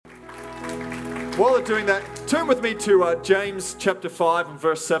While they're doing that, turn with me to James chapter 5 and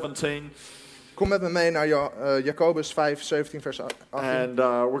verse 17. Kom met me mee naar Jacobus 5, 17 vers 18. And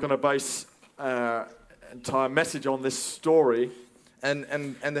we're going to base entire message on this story En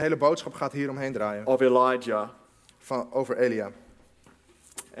de hele boodschap gaat hier omheen draaien. of Elijah. Over Elia.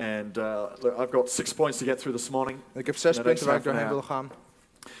 And look, I've got 6 points to get through this morning. Ik heb 6 Nee, punten waar ik dat is doorheen half an wil gaan.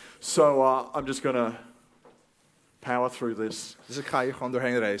 So I'm just going to power through this. Dus ik ga hier gewoon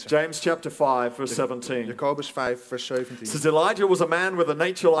doorheen racen. James chapter 5 verse 17. Jacobus 5 vers 17. It says, Elijah was a man with a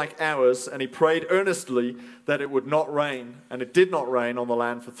nature like ours, and he prayed earnestly that it would not rain. And it did not rain on the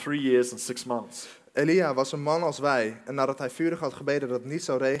land for 3 years and 6 months. Elia was een man als wij. En nadat hij vurig had gebeden dat het niet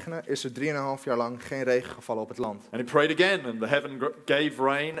zou regenen, is er 3,5 jaar lang geen regen gevallen op het land. And he prayed again, and the heaven gave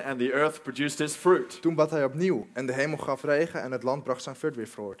rain, and the earth produced its fruit. Toen bad hij opnieuw en de hemel gaf regen en het land bracht zijn fruit weer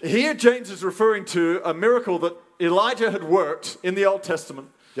voort. Here James is referring to a miracle that Elijah had worked in the Old Testament.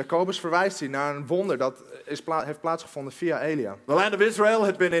 Jacobus verwijst hier naar een wonder dat heeft plaatsgevonden via Elia. The land of Israel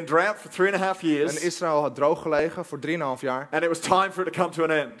had been in drought for 3.5 years. En Israël had droog gelegen voor 3,5 jaar. And it was time for it to come to an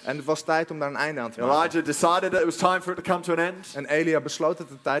end. En het was tijd om daar een einde aan te maken. Elijah decided that it was time for it to come to an end. En Elia besloot dat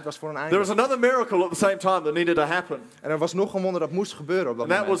het tijd was voor een There einde. was another miracle at the same time that needed to happen. En er was nog een wonder dat moest gebeuren op dat And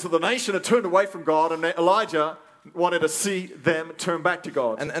that moment. was that the nation had turned away from God, and Elijah wanted to see them turn back to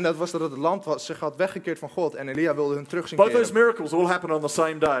God. En dat was dat het land zich had weggekeerd van God en Elia wilde hun terug zien Both those keren. miracles all happened on the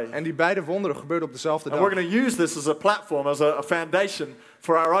same day. En die beide wonderen gebeurden op dezelfde And we're dag. going to use this as a platform, as a foundation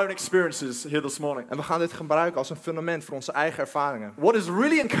for our own experiences here this morning. En we gaan dit gebruiken als een fundament voor onze eigen ervaringen. What is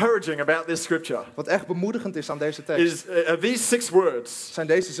really encouraging about this scripture Wat echt bemoedigend is aan deze tekst, is these 6 words. zijn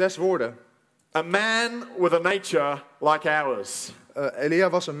deze 6 woorden. A man with a nature like ours. Elia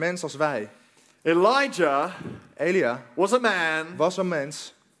was een mens als wij. Elijah Elia was a man was een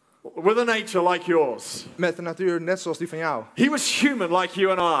mens with a nature like yours. met een natuur net zoals die van jou. He was human like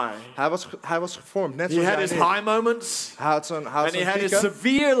you and I. Hij was gevormd net He zoals had jij his en ik. high moments, Hij had zijn and he had his pieken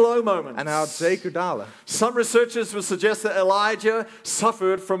severe low moments. en hij had zeker dalen. Some researchers will suggest that Elijah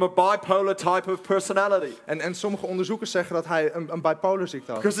suffered from a bipolar type of personality. En sommige onderzoekers zeggen dat hij een bipolar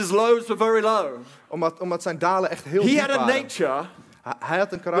ziekte had. Because his lows were very low. Omdat zijn dalen echt heel He diep had a waren. nature Hij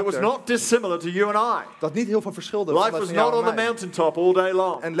had een that was karakter not dissimilar to you and I. dat niet heel veel verschilde van Life dat was van jou not on en the mij. mountaintop all day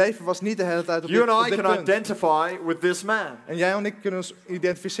long. En leven was niet de hele tijd op You dit, op and I dit can punt. identify with this man. En jij en ik kunnen ons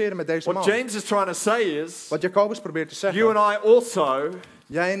identificeren met deze What man. James is trying to say is, Wat Jacobus probeert te zeggen. you and I also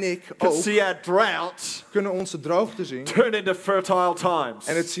Jij en ik can ook see our drought kunnen onze droogte zien. turn into fertile times.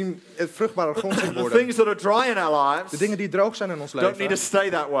 En het vruchtbare grond zien The worden. things that are dry in our De lives dingen die droog zijn in ons don't need to leven, stay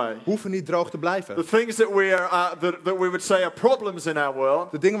that way. hoeven niet droog te blijven. The things that we would say are problems in our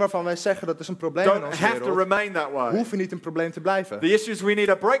world De dingen waarvan wij zeggen dat is een probleem in don't onze have to wereld, remain that way. hoeven niet een probleem te blijven. The issues we need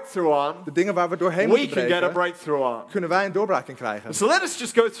a breakthrough on, De dingen waar we doorheen we moeten can get a breken, breakthrough on. kunnen wij een doorbraak in krijgen. So let us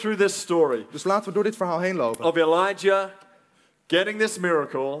just go through this story Dus laten we door dit verhaal heen lopen. of Elijah getting this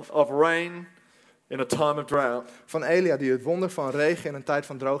miracle of rain in a time of drought. Van Elia die het wonder van regen in een tijd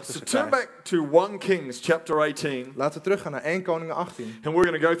van droogte So zou turn krijgen. back to 1 Kings chapter 18, Laten we teruggaan naar 1 Koningen 18. and we're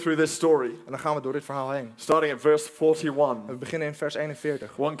going to go through this story, En dan gaan we door dit verhaal heen. starting at verse 41. We beginnen in vers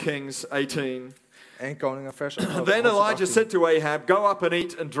 41. 1 Kings 18. 1 Koningen vers Then hoofdstuk Elijah 18. said to Ahab, "Go up and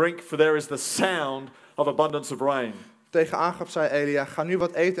eat and drink, for there is the sound of abundance of rain." Tegen Agab zei Elia, ga nu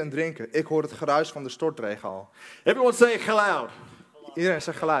wat eten en drinken. Ik hoor het geruis van de stortregen al. Everyone say it loud. Iedereen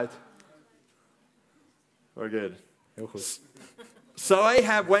zegt geluid. Very good. Heel goed. So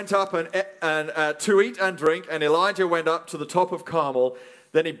Ahab went up to eat and drink, and Elijah went up to the top of Carmel.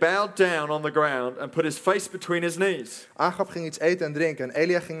 Then he bowed down on the ground and put his face between his knees. Agab ging iets eten en drinken en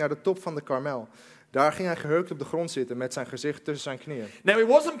Elia ging naar de top van de Karmel. Daar ging hij gehurkt op de grond zitten met zijn gezicht tussen zijn knieën. Now he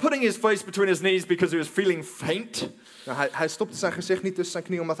wasn't putting his face between his knees because he was feeling faint. Nou, hij stopte zijn gezicht niet tussen zijn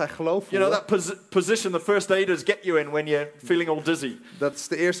knieën omdat hij geloof You know voelde. that position the first aiders get you in when you're feeling all dizzy. Dat is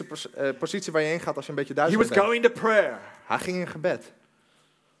de eerste positie waar je heen gaat als je een beetje He duizelig was bent. going to prayer. Hij ging in gebed.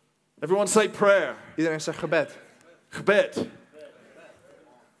 Everyone say prayer. Iedereen zegt gebed. Gebed.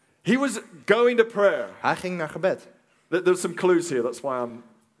 He was going to prayer. Hij ging naar gebed. There's some clues here. That's why I'm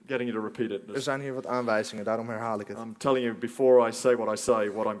getting you to repeat it. Er zijn hier wat aanwijzingen, daarom herhaal ik het. I'm telling you before I say,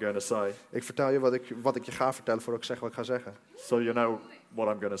 what I'm going to say. Ik vertel je wat ik je ga vertellen voordat ik zeg wat ik ga zeggen. So you know what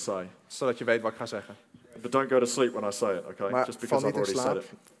I'm going to say. Zodat je weet wat ik ga zeggen. But don't go to sleep when I say it, okay? Maar Just val because niet I've in already said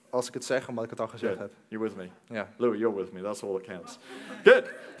slaap it. als ik het zeg, omdat ik het al gezegd Good. heb. You with me? Ja. Louis, you're with me. That's all that counts. Good.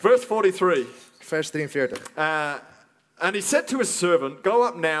 Verse 43. Vers 43. And he said to his servant, "Go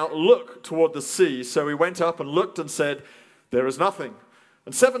up now, look toward the sea." So he went up and looked and said, "There is nothing."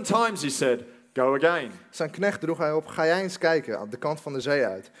 And 7 times he said, "Go again." Zijn knecht droeg hij op, ga jij eens kijken aan de kant van de zee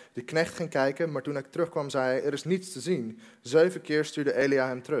uit. De knecht ging kijken, maar toen hij terugkwam zei hij, er is niets te zien. 7 keer stuurde Elia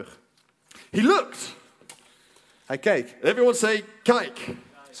hem terug. He looked. Hij keek. Everyone say, kijk.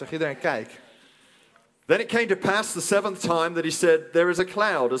 Zeg iedereen, kijk. Then it came to pass the seventh time that he said, there is a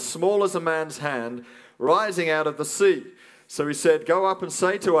cloud as small as a man's hand rising out of the sea. So he said, go up and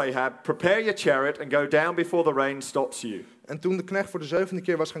say to Ahab, prepare your chariot and go down before the rain stops you. En toen de knecht voor de 7e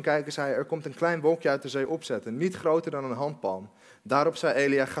keer was gaan kijken, zei hij, er komt een klein wolkje uit de zee opzetten, niet groter dan een handpalm. Daarop zei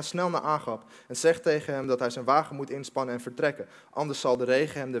Elia, ga snel naar Ahab en zeg tegen hem dat hij zijn wagen moet inspannen en vertrekken. Anders zal de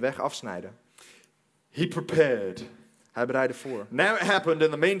regen hem de weg afsnijden. He prepared. Hij bereidde voor. Now it happened in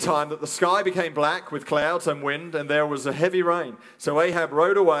the meantime that the sky became black with clouds and wind, and there was a heavy rain. So Ahab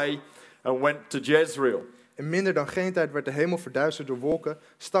rode away and went to Jezreel. In minder dan geen tijd werd de hemel verduisterd door wolken,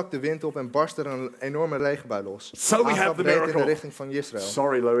 stak de wind op en barstte er een enorme regenbui los. So we have Ahab the reed in de miracle. richting van Israël.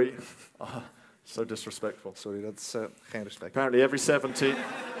 Sorry, Louis. So disrespectful. Sorry, dat is geen respect. Apparently every 17...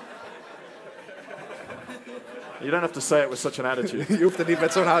 You don't have to say it with such an attitude. Je hoeft het niet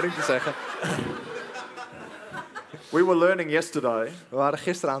met zo'n houding te zeggen. We were learning yesterday We waren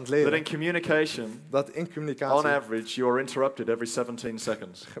gisteren aan het that in leren communication, dat in on communicatie average, you are interrupted every 17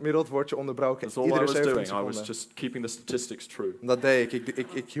 seconds. gemiddeld wordt je onderbroken That's all I iedere was 17 doing. I was seconden. just keeping the statistics true. Dat deed ik.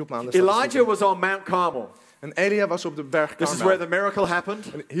 Ik hielp me aan de Elijah statistieken. was on Mount Carmel. En Elia was op de berg This is where Karmel. the miracle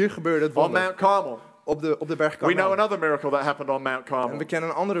happened. En hier gebeurde het On wonder. Mount Carmel. Op de berg We know Karmel. another miracle that happened on Mount En we Carmel. kennen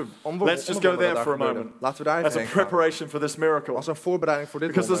een andere Let's just go there for a moment. Laten we daar As even a heen gaan. preparation for this miracle. Als een voorbereiding voor dit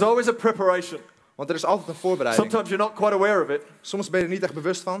Because there's wonder. always a preparation. Want er is altijd een voorbereiding. Sometimes you're not quite aware of it. Soms ben je er niet echt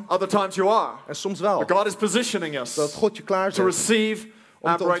bewust van. Other times you are. En soms wel. But God is positioning Dat us God je to klaarzet receive om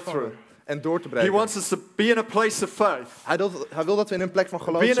our te breakthrough. ontvangen en door te He breken. wants us to be in a place of faith. Hij wil dat we in een plek van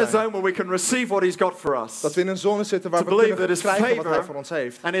geloof Be in a zijn. zone where we can receive what He's got for us. Dat we in een zone zitten waar To we believe kunnen that His krijgen wat favor Hij voor ons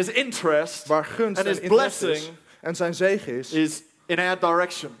heeft. And His interest Waar gunst and en His interesse is blessing en zijn zegen is, in our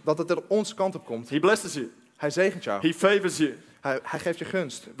direction. dat het er onze kant op komt. He blesses you. Hij zegent jou. He favors you. Hij geeft je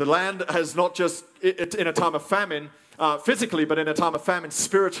gunst. The land has not just, in a time of famine, physically, but in a time of famine,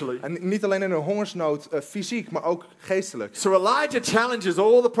 spiritually. En niet alleen in een hongersnood fysiek, maar ook geestelijk. So Elijah challenges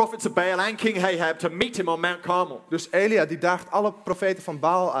all the prophets of Baal and King Ahab to meet him on Mount Carmel. Dus Elia die daagt alle profeten van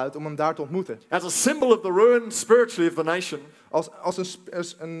Baal uit om hem daar te ontmoeten. As a symbol of the ruin spiritually of the nation, Als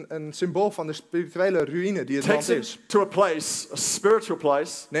een symbool van de spirituele ruïne die het land takes him is. to a place, a spiritual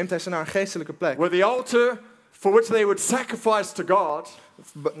place, Neemt hij ze naar een geestelijke plek. where the altar for which they would sacrifice to God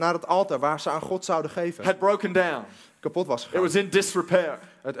Naar het altaar waar ze aan God zouden geven. had broken down. Kapot was It gegaan. was in disrepair.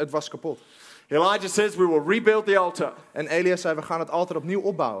 Het was kapot. Elijah says, we will rebuild the altar. En Elia zei, we gaan het altaar opnieuw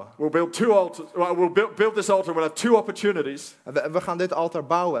opbouwen. We'll build two altars. We'll build this altar. We'll have two opportunities En we gaan dit altaar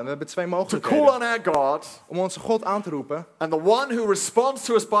bouwen en we hebben 2 to call mogelijkheden. on our God, Om onze God aan te roepen. and the one who responds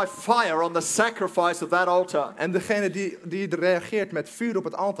to us by fire on the sacrifice of that altar, En degene die reageert met vuur op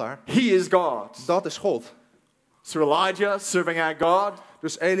het altaar, he is God. dat is God. So Elijah serving our God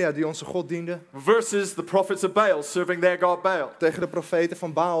Dus Elia die onze God diende, versus the prophets of Baal serving their God Baal. tegen de profeten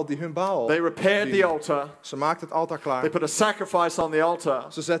van Baal die hun Baal They repaired the dienden. altar. Ze maakten het altaar klaar. They put a sacrifice on the altar,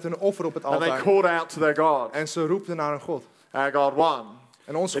 Ze zetten een offer op het and they altaar. called out to their God. En ze roepten naar hun God. Our God won.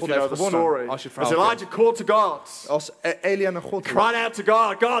 En onze If God you heeft know the gewonnen. story, Als je het as verhaal kent. Elijah called to God, Als Elia naar God roept. cried out to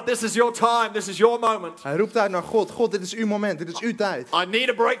God, God, this is your time, this is your moment. Hij roept uit naar God. God, dit is uw moment. Dit is uw tijd. I need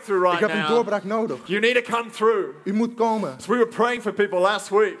a breakthrough Ik right heb een now. doorbraak nodig. You need to come through. U moet komen. So we were praying for people last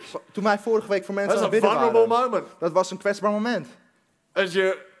week. Toen wij vorige week voor mensen That's aan a het bidden vulnerable waren. moment. Dat was een kwetsbaar moment. As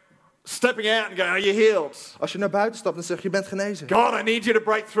you're stepping out and going, are you healed? Als je naar buiten stapt en zegt, je bent genezen. God, I need you to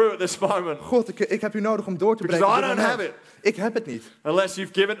break through at this moment. God, ik heb u nodig om door te Because breken. I op dit don't moment. have it. Ik heb het niet. Unless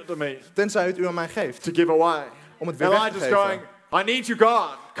you've given it to me Tenzij het u aan mij geeft. to give away. Om het weer weg te Elijah's geven. going, I need you, God.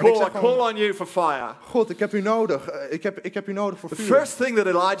 En ik I zeg call gewoon, on you for fire. God, ik heb u nodig. Ik heb u nodig voor The vuur. first thing that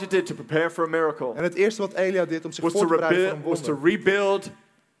Elijah did to prepare for a miracle En het eerste wat Elia deed om zich was voor te bereiden voor een was to wonder, rebuild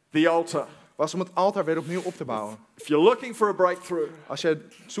the altar. was om het altaar weer opnieuw op te bouwen. If you're looking for a breakthrough, Als je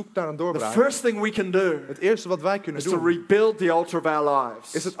zoekt naar een the doorbraak, first thing we can do het eerste wat wij kunnen is to doen, rebuild the altar of our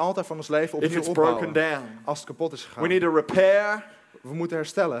lives. is het altaar van ons leven If opnieuw it's broken opbouwen. down, Als het kapot is we gegaan. need to repair We moeten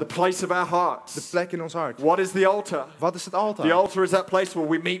herstellen. the place of our De hearts. plek in ons hart. What is the altar? Wat is het The altaar? altar is that place where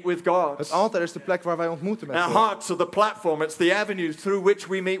we meet with God. Het altaar is de plek waar wij ontmoeten met Our God. hearts are the platform. It's the avenue through which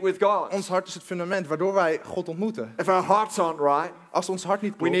we meet with God. Ons hart is het fundament waardoor wij God ontmoeten. If our hearts aren't right, Als ons hart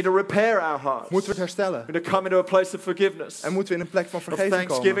niet we need klopt, to repair our hearts. moeten we het herstellen. We need to come into a place of forgiveness, En moeten we in een plek van of vergeving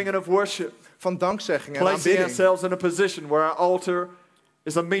thanksgiving komen. and of worship, Van dankzegging en placing aanbidding. ourselves in a position where our altar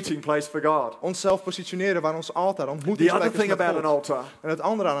is a meeting place for God. Onszelf positioneren waar ons altaar The ontmoetingsplek other is thing met about an God. altar En het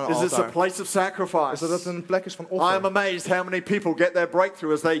andere aan een is it's a altaar place of is sacrifice. dat het een plek is van I am offer. amazed how many people get their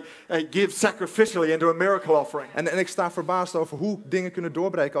breakthrough as they give sacrificially into a miracle offering. En ik sta verbaasd over hoe dingen kunnen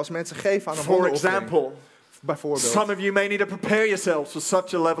doorbreken als mensen geven aan een For wonderoffering. example, bijvoorbeeld. Some of you may need to prepare yourselves for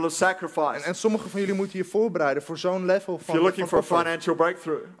such a level of sacrifice. En sommigen van jullie moeten je voorbereiden voor zo'n level If you're van looking for a offer. financial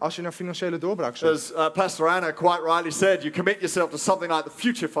breakthrough. Als je naar financiële doorbraak zoekt. As Pastor Anna quite rightly said, you commit yourself to something like the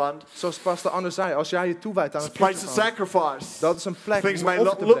Future Fund. Zoals Pastor Anders zei, als jij je toewijdt aan It's het a place of Future Fund, sacrifice. dat is een plek Things om may offer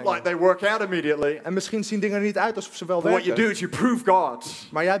not te look like brengen. they work out immediately. En misschien zien dingen er niet uit alsof ze wel But what you do werken. is you prove God.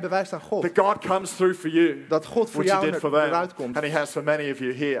 Maar jij bewijst aan God That God comes through for you. dat God voor What you jou did for them. eruit komt. And He has for many of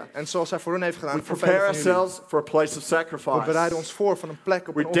you here. En zoals hij voor hen heeft gedaan, We voor prepare velen van jullie. ourselves for a place of We sacrifice. bereiden ons voor van een plek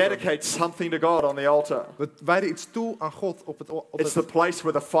op We een offer. dedicate something to God on the altar. We wijden iets toe aan God op It's het the place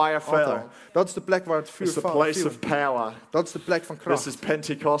where the fire altaar. fell. Dat is de plek waar het vuur It's the place viel. of power. Dat is de plek van This kracht. is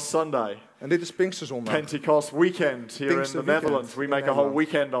Pentecost Sunday. En dit is Pinksterzondag. Pentecost weekend here in the Pinkster Netherlands. We weekend make in a whole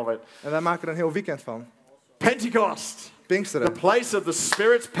Nederland. weekend of it. En wij maken er een heel weekend van. Pentecost. The Pinksteren. place of the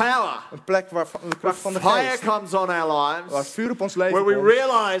Spirit's power. Een plek waar de kracht van de Fire geest. comes on our Waar lives. vuur op ons leven Where we komt.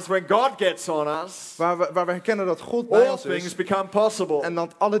 realize when God gets on us, Waar we herkennen dat God bij all ons things is. become possible. En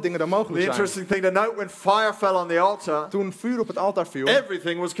dat alle dingen daar The mogelijk zijn. interesting thing to note, when fire fell on the altar, Toen vuur op het altaar viel,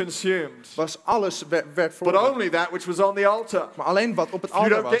 everything was consumed. was alles werd But verwoord. only that which was on the altar. Maar alleen wat op het If you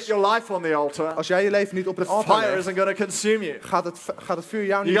altaar don't get was. your life on the altar, Als jij je leven niet op the het altaar fire legt, isn't going to consume you. gaat het vuur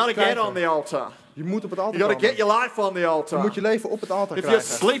jou You niet got to get on krijgen. the altar. Je moet op het altaar You got to get komen. your life on the Je altar. moet je leven op het altaar If you're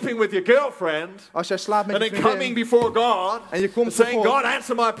krijgen. sleeping with your girlfriend Als jij slaapt met and je then coming vriendin before God en je and komt voor saying, God God,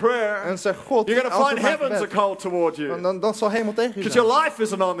 answer my prayer, en zegt God, you're going to antwoord find mijn heavens are gebed, cold toward you. dan zal hemel tegen je Because zijn. your life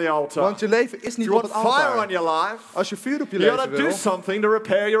isn't on the altar. Want je leven is niet You op want het fire on altaar. your life, Als je vuur op je you got leven to do wil, something to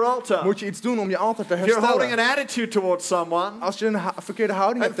repair your altar. moet je iets doen om je altaar te If you're holding an herstellen. attitude towards someone Als je een verkeerde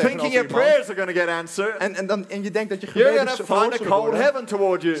houding and hebt thinking tegenover your iemand prayers are going to get answered, en je denkt dat je you're gebeden going to verhoord find a zullen cold worden, heaven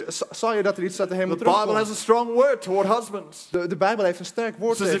toward you. zal je dat er iets uit de hemel The Bible has terugkomt. a strong word toward husbands. De Bijbel heeft een sterk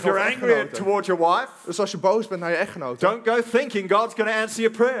woord It says if tegenover you're angry echtgenoten. towards your wife, Dus als je boos bent naar je echtgenote, don't go thinking God's going to answer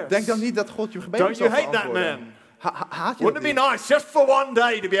your prayers. denk dan niet dat God je gebeden Don't zal you hate that beantwoorden. man? Haat je Wouldn't dat it be niet? nice just for one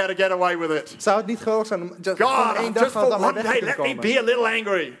day to be able to get away with it? Zou het niet geweldig zijn om gewoon God, één dag just van het for dag one weg day, te let kunnen me komen? be a little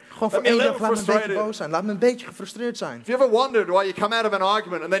angry. Gewoon Let voor me a één little dag laat me een beetje frustrated. boos zijn. Laat me een beetje gefrustreerd zijn. Have you ever wondered why you come out of an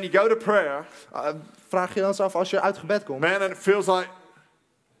argument and then you go to prayer, Vraag je dan eens af als je uit gebed komt. man, and it feels like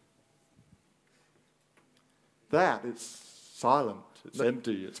that. It's silent, it's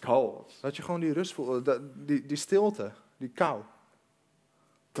empty, it's cold. Dat je gewoon die rust voelt, die stilte, die kou.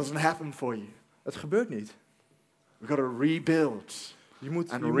 Doesn't happen for you. Het gebeurt niet. We've got to rebuild Je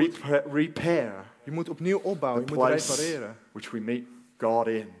moet, and je moet, repair je moet opnieuw opbouwen, the je moet place repareren. which we meet God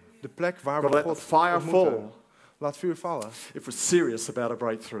in. De plek waar We've got we to let the God fire ontmoeten. fall Laat vuur vallen. if we're serious about a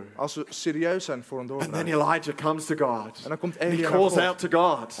breakthrough. Als we serieus zijn voor een And then doorbraak. Elijah comes to God. En dan komt And he Elia naar calls God. out to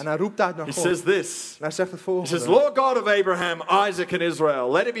God. En hij roept uit naar He God. says this. En hij zegt het He volgende. says, Lord God of Abraham, Isaac, and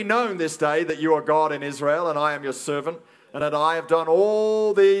Israel, let it be known this day that you are God in Israel, and I am your servant, and that I have done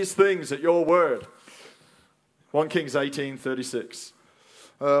all these things at your word. 1 Kings 18:36.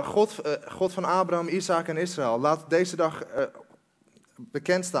 God van Abraham, Isaac en Israël, laat deze dag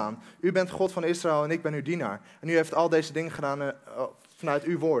bekend staan. U bent God van Israël en ik ben uw dienaar. En u heeft al deze dingen gedaan vanuit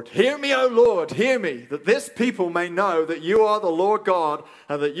uw woord. Hear me, O Lord, hear me, that this people may know that you are the Lord God,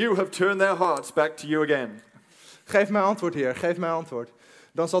 and that you have turned their hearts back to you again. Geef mij antwoord, Heer, geef mij antwoord.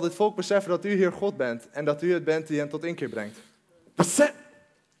 Dan zal dit volk beseffen dat u hier God bent en dat u het bent die hen tot inkeer brengt.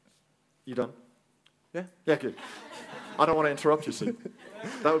 You done? Yeah? Yeah, good. I don't want to interrupt you, see.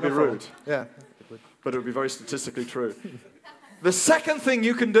 That would be rude, Ja. but it would be very statistically true. The second thing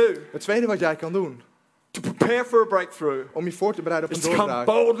you can do Het tweede wat jij kan doen to prepare for a breakthrough om je voor te bereiden op is een to come doorbraak,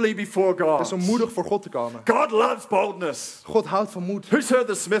 boldly before is om God. moedig voor God te komen. God loves boldness. God houdt van moed. Who's heard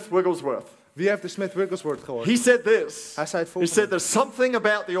the Smith Wigglesworth? Wie heeft de Smith Wigglesworth gehoord? He said this. Hij zei het He volgende. said there's something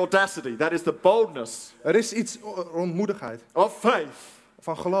about the audacity, that is the boldness Er is iets rond moedigheid, of faith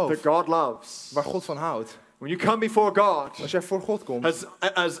van geloof, that God loves. waar God van houdt. When you come before God, Als jij voor God komt,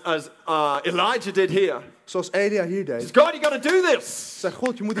 as Elijah did here, zoals Elia hier says, deed, God, you got to do this zeg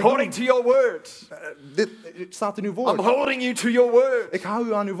God, je moet dit according doen. to your word. Dit staat in uw I'm woord. holding you to your word. Ik hou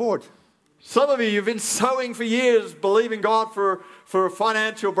u aan uw woord. Some of you, you've been sowing for years, believing God for a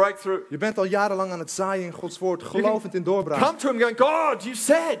financial breakthrough. Je bent al jarenlang aan het zaaien in Gods woord, gelovend in doorbraak. Come to him going, God, you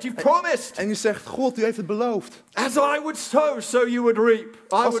said, you promised. En je zegt, God, u heeft het beloofd. As I would sow, so you would reap.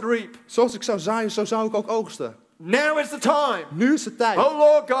 I would reap. Zoals ik zou zaaien, zo zou ik ook oogsten. Now is the time, Nu is het tijd, oh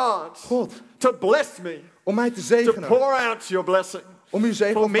Lord God, God, to bless me, om mij te to zegenen. pour out your blessing. Om uw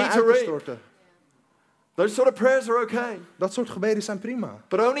zegen for op me mij to uit te reap. storten. Those sort of prayers are okay, Dat soort gebeden zijn prima.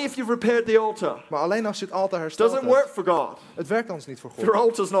 but only if you've repaired the altar. Maar alleen als je het altaar herstelt Doesn't hebt. work for God Het werkt anders niet voor if your God.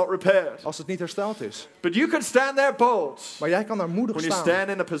 altar's not repaired. Als het niet hersteld is. But you can stand there bold Maar jij kan daar moedig when you staan. stand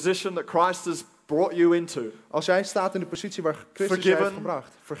in a position that Christ has brought you into, Als jij staat in de positie waar Christus je Forgiven, heeft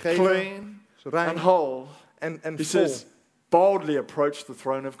gebracht. Vergeven, clean rein and whole en He vol. says, boldly approach the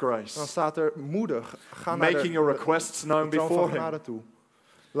throne of Dan grace, staat er moedig. Ga naar making your requests known de troon before van genade him, toe.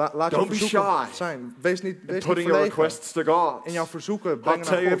 Laat je Don't be verzoeken shy. zijn. Wees niet and putting your verlegen. requests to God. In jouw verzoeken I'll brengen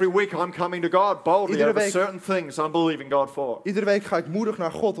tell you naar every God. week I'm coming to God boldly Iedere over week- certain things I'm believing God for. Iedere week ga ik moedig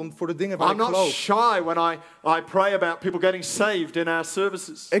naar God voor de dingen waar I'm ik not geloof. shy when I pray about people getting saved in our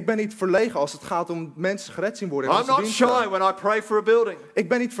services. Ik ben niet verlegen als het gaat om mensen gered zien worden in I'm onze not shy diensten. when I pray for a building. Ik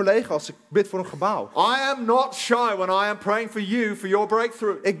ben niet verlegen als ik bid voor een gebouw. I am not shy when I am praying for you for your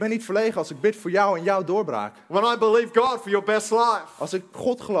breakthrough. Ik ben niet verlegen als ik bid voor jou en jouw doorbraak. When I believe God for your best life. Als ik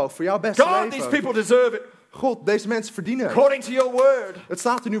God geloof voor jouw beste God, these leven. people deserve it. God, deze mensen verdienen het. According to your word, Het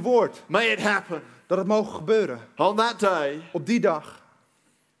staat in uw woord may it happen. dat het mogen gebeuren. On that day, Op die dag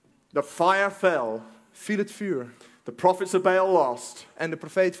the fire fell. viel het vuur. The prophets of Baal lost. En de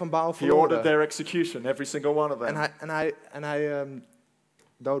profeet van Baal He ordered verloren. their execution, every single one of them. En hij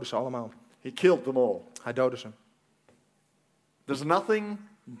doodde ze allemaal. He killed them all. Hij doodde ze. There's nothing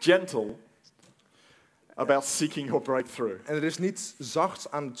gentle about seeking your breakthrough. En er is niets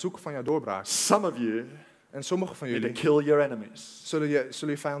zachts aan het zoeken van jouw doorbraak. Some of you En sommige van need to jullie kill your enemies. zullen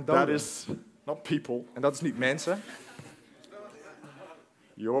je vijand That doden. is not people. En dat is niet mensen.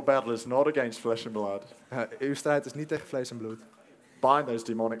 Your battle is not against flesh and blood. Uw strijd is niet tegen vlees en bloed. Bind those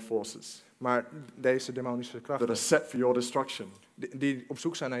demonic forces Maar deze demonische that krachten are set for your destruction. die op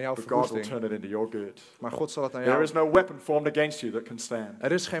zoek zijn naar jouw But God will verwoesting. turn it into your good. Maar God zal het naar There jou. is no weapon formed against you that can stand.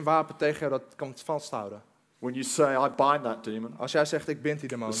 Er is geen wapen tegen jou dat kan vasthouden. When you say, I bind that demon, Als jij zegt, ik bind die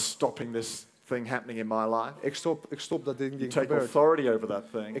demon. for stopping this thing happening in my life, Ik stop dat you ding take gebeurt. authority over that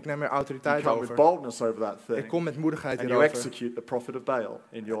thing. Ik neem er You autoriteit come with over. boldness over that Ik thing. kom met moedigheid And you hierover. execute the prophet of Baal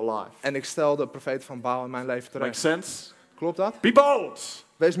in your life. En ik stel de profeet van Baal in mijn leven Makes terecht. sense? Klopt dat? Be bold.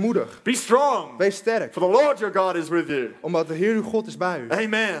 Wees moedig. Be strong. Wees sterk. For the Lord your God is with you. Omdat de Heer uw God is bij u.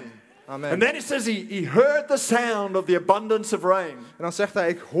 Amen. Amen. And then it says he heard the sound of the abundance of rain. En dan zegt hij,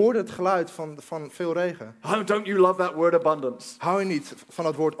 ik hoorde het geluid van veel regen. Oh, don't you love that word abundance? Hou je niet van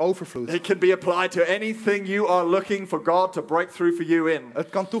het woord overvloed? It can be applied to anything you are looking for God to break through for you in. Het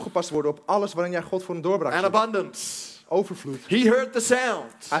kan toegepast worden op alles waarin jij God voor een doorbraak An zoekt. abundance. Overvloed. He heard the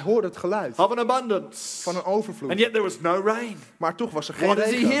sound Hij hoorde het geluid of an abundance. van een overvloed. And yet there was no rain. Maar toch was er geen What is he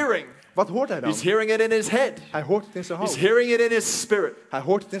regen. hearing? Wat hoort hij dan? He's hearing it in his head. Hij hoort het in zijn He's hoofd. hearing it in his spirit. Hij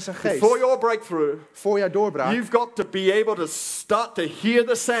hoort het in zijn geest. Before your breakthrough, Voor jouw doorbraak you've got to be able to start to hear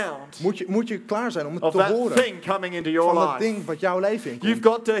the sound moet je klaar zijn om het of te that horen thing coming into your van dat life. ding wat jouw leven You've inkomt.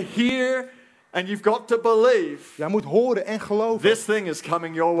 got to hear and you've got to believe Jij moet horen en geloven this thing is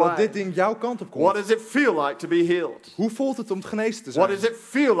coming your dat dit way. ding jouw kant op What komt. does it feel like to be healed? Hoe voelt het om genezen te What zijn? does it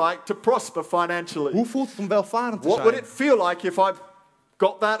feel like to prosper financially? Hoe voelt het om welvarend te What would zijn? it feel like if I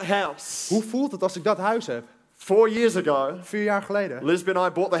got that house? Hoe voelt het als ik dat huis heb? 4 years ago, 4 jaar geleden Lisbon and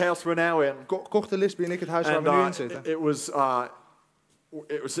I bought the house we're now in. kochten Lisby en ik het huis waar And we nu in zitten. it was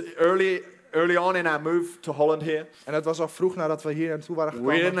early on in our move to Holland here. En het was al vroeg nadat we hier naartoe waren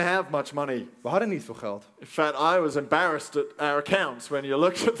We didn't gekomen. have much money. We hadden niet veel geld. In fact, I was embarrassed at our accounts when you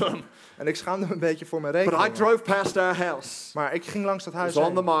looked at them. En ik schaamde me een beetje voor mijn But I rekeningen. drove past our house. Maar ik ging langs dat It huis was on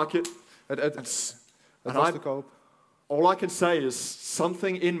the heen. market. Het And was I- te koop. All I can say is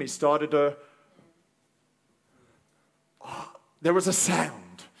something in me started to... There was a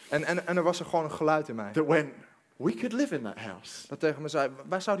sound En er was er gewoon een geluid in mij. that went, we could live in that house. Dat tegen me zei,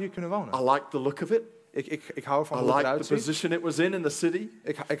 wij zouden hier kunnen wonen. I liked the look of it. Ik hou van I hoe het liked eruit the ziet. position it was in the city.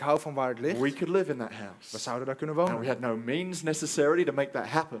 Ik hou van waar het ligt. We could live in that We house. zouden daar kunnen And we wonen. had no means necessarily to make that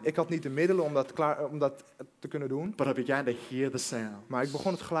happen. Ik had niet de middelen om dat te kunnen doen. But I began to hear the sound. Maar ik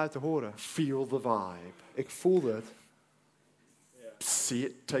begon het geluid te horen. Feel the vibe. Ik voelde het. See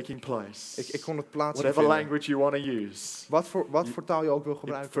it taking place. Ik kon het plaatsen Whatever vinden. language you want to use. Wat voor taal je ook wil It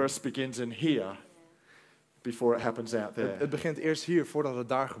gebruiken. first begins in here before it happens out Het there. begint eerst hier voordat het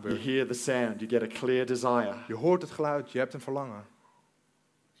daar You gebeurt. hear the sound. You get a clear desire. Je hoort het geluid, je hebt een verlangen.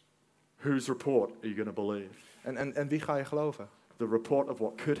 Whose report are you going to believe? En wie ga je geloven? The report of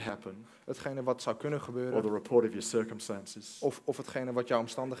what could happen Hetgene wat zou kunnen or the gebeuren. report of your circumstances? Of hetgene wat jouw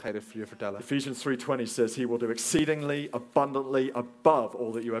omstandigheden je vertellen. Ephesians 3:20 says he will do exceedingly abundantly above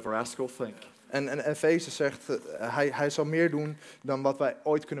all that you ever ask or think. En Efeze zegt, hij zal meer doen dan wat wij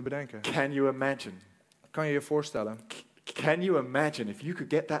ooit kunnen bedenken. Can you imagine? Kan je je voorstellen? Can you imagine if you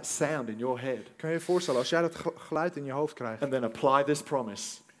could get that sound in your head Kan je je voorstellen als jij dat geluid in je hoofd krijgt and then apply this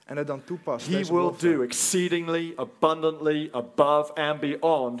promise? en het dan toepast. He deze will belofte. do exceedingly abundantly above and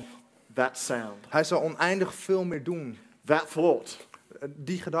beyond that sound. Hij zal oneindig veel meer doen. That thought. Die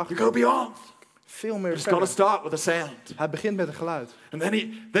You gedachte. go beyond. veel meer It's got to verder. start with a sound. Hij begint met een geluid. And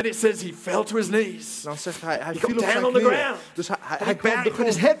then it says he fell to his knees. Dan zegt hij He viel got op down zijn on the knieën. ground. Dus hij And he kwam op bowed, de he put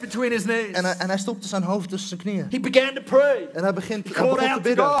his grond. head between his knees. En hij stopte zijn hoofd tussen zijn knieën. He began to pray. En hij begon He te called out to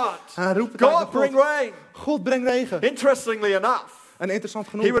bidden. God. Hij roept het uit God, naar bring God. rain. God, breng regen. Interestingly enough, En interessant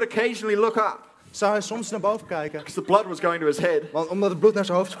he genoeg would occasionally look up zou hij soms naar boven kijken. because the blood was going to his head. Want omdat het bloed naar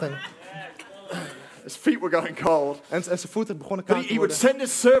zijn hoofd ging. His feet were going cold. En zijn voeten begonnen But koud he te would worden. send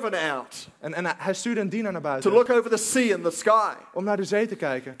his servant out En hij stuurde een dienaar naar to buiten. look over the sea and the sky. Om naar de zee te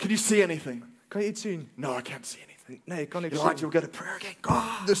kijken. Can you see anything? Kan je iets zien? No, I can't see anything. Nee, ik kan niks Elijah zien. will go to prayer again.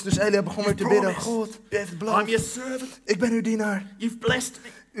 God, Dus Elia begon weer te You bidden. promised. God, u heeft het I'm beloofd. your servant. Ik ben uw dienaar. You've blessed me.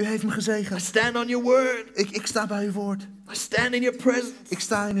 U heeft me I gezegend. stand on your word. Ik sta bij uw woord. I stand in your presence. Ik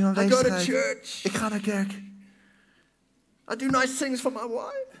sta in uw I go to aanwezigheid. church. Ik ga naar kerk. I do nice things for my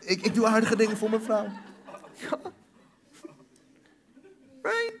wife. Ik doe aardige dingen voor mijn vrouw. God.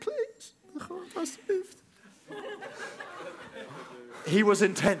 Rain, please. God, alsjeblieft. He was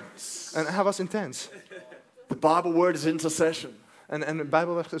intense. En hij was intens. The Bible word is intercession. En de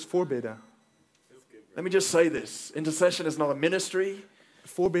Bijbelweg is voorbidden. Let me just say this. Intercession is not a ministry.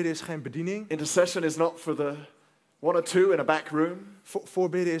 Voorbidden is geen bediening. Intercession is not for the one or two in a back room.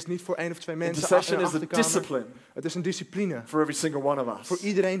 Voorbidden is niet voor 1 of 2 mensen in Intercession de is a achterkamer. discipline Het is een discipline for every single one of voor us.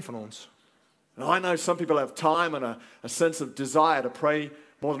 iedereen van ons. And I know some people have time and a sense of desire to pray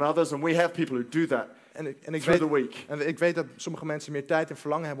more than others, and we have people who do that En ik through weet, the week. en ik weet dat sommige mensen meer tijd en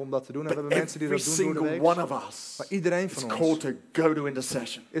verlangen hebben om dat te doen. En we But hebben mensen die every dat doen door de single week. one of us Maar iedereen is van called ons to go to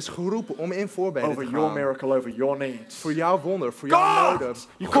intercession is geroepen om in voorbeden over te your gaan. miracle, over your needs. Voor jouw wonder, voor jouw God, noden.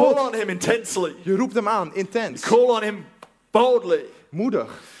 you call God, on him intensely. je roept hem aan, intens, Call on him boldly.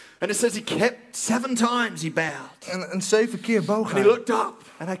 moedig. And it says he kept 7 times he bowed. En 7 keer boog And he hij. looked up.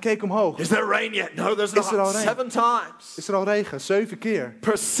 En hij keek omhoog. Is there rain yet? No, there's Is er al not. rain? 7 times. Is er al regen? 7 keer.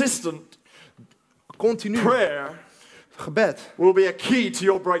 Persistent Continu. prayer Gebed will be a key to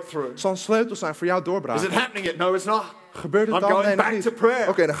your breakthrough. zal een sleutel zijn voor jouw Is doorbraak. it happening yet? No, it's not. Gebeurt het I'm dan? going Nee, nog back niet. to prayer.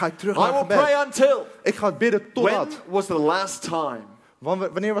 Oké, dan ga ik terug I naar will gebed. pray until. Ik ga bidden When totdat. was the last time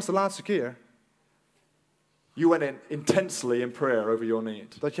Wanneer was de laatste keer you went in intensely in prayer over your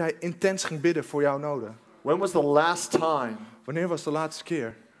need? dat jij intens ging bidden voor jouw noden? When was the last time Wanneer was de laatste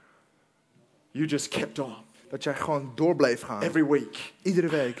keer you just kept on? dat jij gewoon door bleef gaan? Every week. Iedere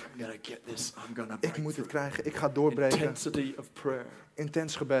week. I'm going to get this. I'm going to Ik break moet het through. krijgen. Ik ga doorbreken. Intensity of prayer.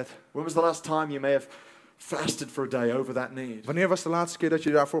 Intens gebed. When was the last time you may have fasted for a day over that need? Wanneer was de laatste keer dat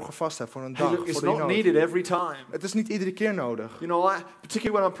je daarvoor gevast hebt voor een Hey, dag? look, it's Voor die not nood? needed every time. Het is niet iedere keer nodig. You know,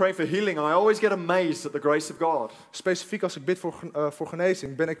 particularly when I'm praying for healing, I always get amazed at the grace of God. Specifiek als ik bid voor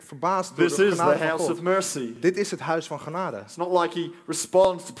genezing, ben ik verbaasd door This de is the genade van house God. of mercy. Dit is het huis van genade. It's not like he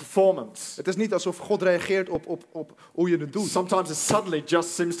responds to performance. Het is niet alsof God reageert op hoe je het doet. Sometimes it suddenly just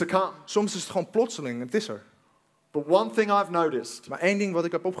seems to come. Soms is het gewoon plotseling, het is er. But one thing I've noticed Maar één ding wat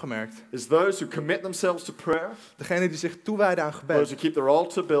ik heb opgemerkt. is those who commit themselves to prayer, Degene die zich toewijden aan those gebed. who keep their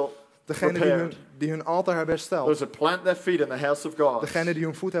altar built, Degene prepared, die hun altaar hebben hersteld. those who plant their feet in the house of God, Degene die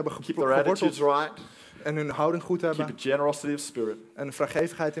hun voet hebben keep their attitudes geworteld right, en hun houding goed keep a hebben. generosity of spirit, En een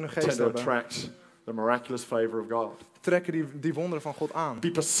vrijgevigheid in hun tend geest to hebben. attract the miraculous favor of God. Trekken die wonderen van God aan.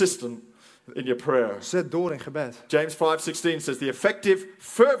 Be persistent in your prayer. Zet door in gebed. James 5:16 says, the effective,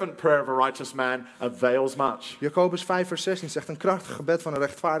 fervent prayer of a righteous man avails much. Jacobus 5 vers 16 zegt, een krachtig gebed van een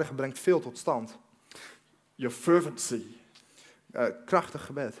rechtvaardige brengt veel tot stand. Your fervency, Krachtig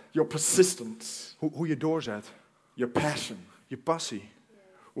gebed. your persistence, Hoe je doorzet. your passion Je passie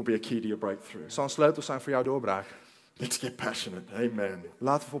will be a key to your breakthrough. zal een sleutel zijn voor jouw doorbraak. Let's get passionate. Amen.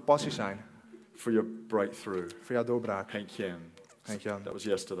 Laten we vol passie zijn For your breakthrough. voor jouw doorbraak. Hank Jan. Henk-Jan, That was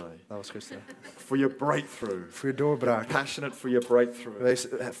yesterday. dat was gisteren. For your breakthrough. Voor je doorbraak. Passionate for your breakthrough. Wees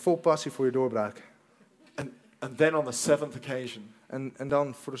vol passie voor je doorbraak. And then on the 7th occasion, En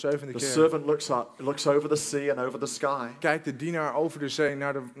dan voor de 7e the keer. servant looks over the sea and over the sky. Kijkt de dienaar over de zee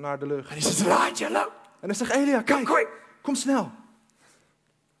naar de lucht. And he says, Elijah, look, En dan zegt Elia, come kijk, quick. kom snel.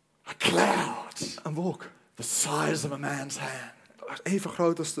 A cloud Een wolk. the size of a man's hand. Even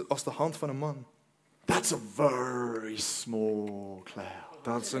groot als de hand van een man. That's a very small cloud.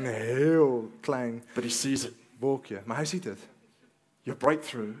 Dat is een heel klein But he sees it. wolkje. Maar hij ziet het. Your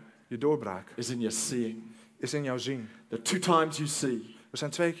breakthrough Je doorbraak is in your seeing. is in jouw zien. There are 2 times you see. Er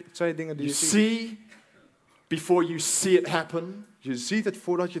zijn twee dingen die You je ziet. see before you see it happen. Je ziet het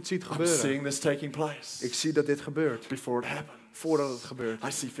voordat je het ziet I'm gebeuren. seeing this taking place. Ik zie dat dit gebeurt. Before it happens. Voordat het gebeurt.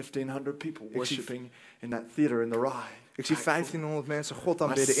 I see 1,500 people zie- worshiping in that theater in the Rye. Ik zie 1500 mensen God I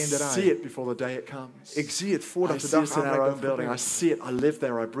aanbidden in de see rij. it before the day it comes. Ik zie het I voordat de see dag it in our aanbreekt. own building. I see it. I live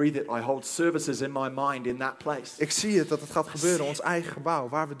there. I breathe it. I hold services in my mind in that place. Ik zie het dat het gaat gebeuren in ons eigen gebouw,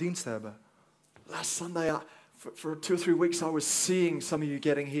 waar we dienst hebben. last Sunday, for 2 or 3 weeks, I was seeing some of you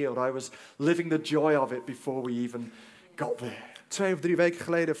getting healed. I was living the joy of it before we even got there. 2 of 3 weken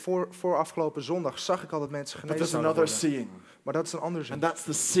geleden, voor afgelopen zondag, zag ik al dat mensen But genezen there's zouden another worden. seeing. Maar dat is een ander zin. And that's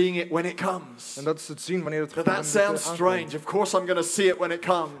the seeing it when it comes. En dat is het zien wanneer het But wanneer that het sounds aankomt. strange. Of course I'm going to see it when it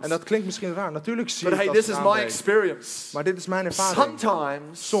comes. En dat klinkt misschien raar. Natuurlijk zie But ik hey, dat this het is my aanbreekt. experience. Maar dit is mijn ervaring.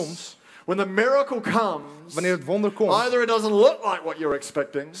 Sometimes, Soms, when the miracle comes, wanneer het wonder komt, either it doesn't look like what you're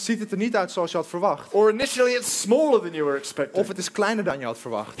expecting, ziet het er niet uit zoals je had verwacht. or initially it's smaller than you were expecting. Of het is kleiner dan je had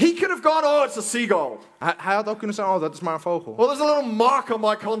verwacht. He could have gone, oh, it's a seagull. Hij had ook kunnen zeggen, oh, dat is maar een vogel. Well, there's a little mark on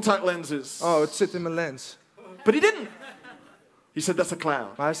my contact lenses. Oh, het zit in mijn lens. But he didn't. He said, that's a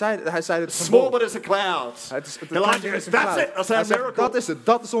cloud. Maar hij zei het is een Small, wolk. but it's a cloud. Het is het Elijah is goes, een that's cloud. it, that's Hij our zegt, miracle. dat is het,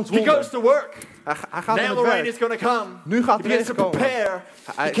 dat is ons He wonder. goes to work. Hij gaat Now aan the het rain is werk. going to come. Nu gaat He de begins to regen komen. prepare.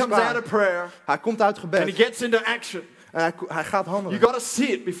 Hij He is comes klaar. out of prayer. Hij komt uit And he gebed. gets into action. En hij gaat You handelen. got to see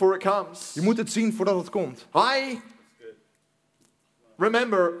it before it comes. Je moet het zien voordat het komt. I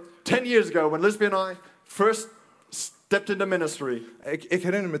remember 10 years ago when Lisby and I first stepped into ministry. Ik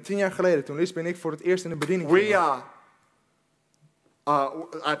herinner me 10 jaar geleden toen Lisbeth en ik voor het eerst in de bediening We gingen.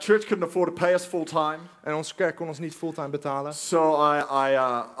 our church couldn't afford to pay us full time, En onze kerk kon ons niet fulltime betalen. so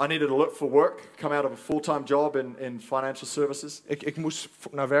I needed to look for work. Come out of a full-time job in financial services, Ik moest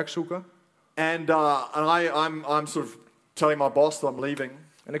naar werk zoeken. and I'm sort of telling my boss that I'm leaving,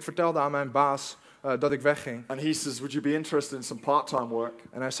 En ik vertelde aan mijn baas dat ik wegging. and he says, "Would you be interested in some part-time work?"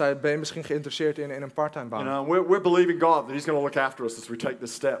 En hij zei, ben je misschien geïnteresseerd in een parttime baan? You know, we're believing God that He's going to look after us as we take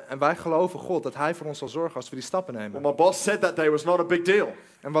this step. En wij geloven God dat hij voor ons zal zorgen als we die stappen Well, nemen. my boss said that day was not a big deal.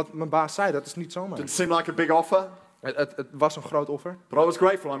 En wat mijn baas zei, dat is niet zomaar. Didn't seem like a big offer. Het was een groot offer. But I was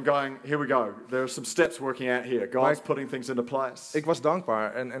grateful. I'm going, here we go. There are some steps working out here. God's Right. putting things into place. Ik was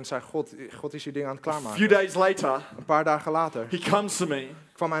dankbaar en zei, God is hier dingen aan het A few klaarmaken. days later, Een paar dagen later he comes to me.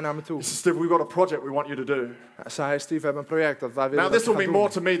 kwam hij naar me toe. He says, Steve, we've got a project we want you to do. Hij zei, Steve, we hebben een project dat wij willen Now, dat this je will gaat mean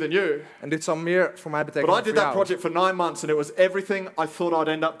more doen. to me than you. En dit zal meer voor mij But betekenen I dan did voor that jou. project for 9 months, and it was everything I thought I'd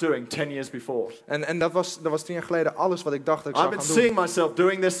end up doing 10 years before. En dat was 10 jaar geleden alles wat ik dacht dat ik I've zou been gaan doen. seeing myself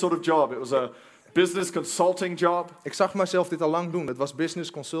doing this sort of job. It was a business consulting job. Ik zag mezelf dit al lang doen. Het was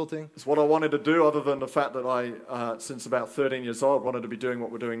business consulting. It's what I wanted to do, other than the fact that I, since about 13 years old, wanted to be doing what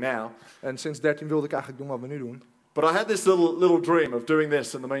we're doing now. En sinds 13 wilde ik eigenlijk doen wat we nu doen. But I had this little dream of doing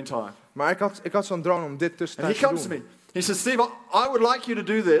this in the meantime. Maar ik had zo'n droom om dit And tussentijds he te comes to doen. me. He says, Steve, I would like you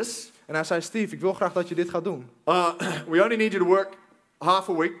to do this. En hij zei, Steve, ik wil graag dat je dit gaat doen. We only need you to work half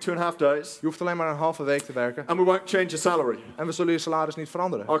a week, 2.5 days, Je hoeft alleen maar een halve week te werken. and we won't change your salary. En we zullen je salaris niet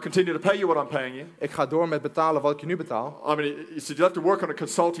veranderen. I'll continue to pay you what I'm paying you. Ik ga door met betalen wat ik je nu betaal. I mean, he said you have to work on a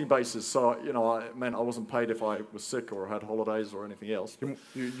consulting basis. So, you know, I meant I wasn't paid if I was sick or had holidays or anything else.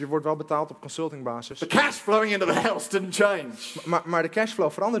 Je wordt wel betaald op consultingbasis. The cash flowing into the house didn't change. Maar de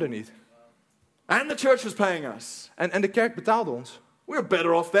cashflow veranderde niet. And the church was paying us. En de kerk betaalde ons. We were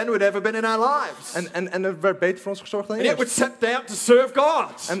better off than we'd ever been in our lives. En er werd beter voor ons gezorgd dan And yet we eerst. stepped out to serve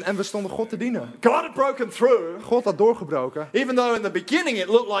God. En we stonden God te dienen. God had broken through. God had doorgebroken. Even though in the beginning it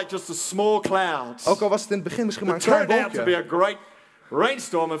looked like just a small cloud. Ook al was het in het begin misschien maar It een klein turned out to be wolkje. a great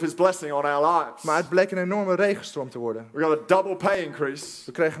rainstorm of His blessing on our lives. Maar het bleek een enorme regenstorm te worden. We got a double pay increase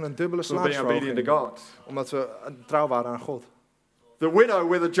We kregen een dubbele for being obedient to salarisverhoging. God. Omdat we trouw waren aan God. The widow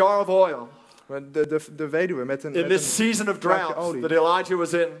with a jar of oil De weduwe met in een this season of kruikje drought olie. that Elijah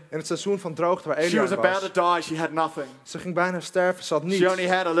was in. In het seizoen van droogte waar She Elia was about was. to die. She had nothing. Ze ging bijna sterven, ze had She niets. only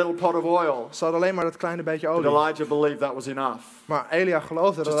had a little pot of oil. Ze had alleen maar dat kleine beetje But olie. Elijah believed that was enough. Maar Elia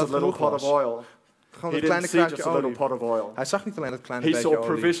geloofde dat Just a dat little genoeg pot of was. oil. Gewoon He een kleine didn't see just kruikje a little olie. pot of oil. Hij zag niet alleen dat kleine He beetje saw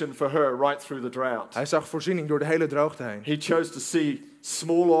olie. provision for her right through the drought. Hij zag voorziening door de hele droogte heen. He chose to see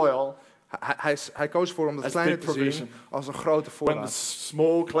small oil Hij koos voor om dat As kleine big te zien provision. als een grote when the voorraad.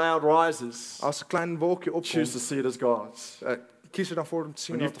 small cloud rises. Als een klein wolkje Choose to opkomt, see it as God's. kies er dan voor om te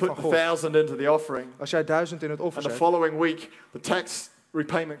zien When wat you het put van the God is. 1,000 into the offering, Als jij 1000 in het offer and the zet, following week the tax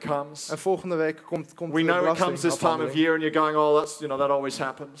repayment comes. en volgende week komt We de know it comes this time of belastingafhandeling. year, and you're going, oh, that's that always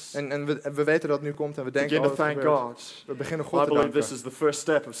happens. En we weten dat het nu komt en we denken, Begin oh, to het thank gebeurt. God. We beginnen I God te believe danken. this is the first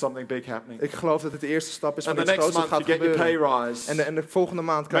step of something big happening. Ik geloof dat het de eerste stap is van And the iets next groots dat month you gaat get your pay gebeuren. rise. En de volgende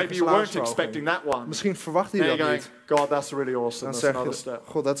maand krijg Maybe je you weren't salarisverhoging. expecting that one. Misschien verwacht je Now dat you're going, niet. God, that's really awesome. Dan That's zeg another je, step.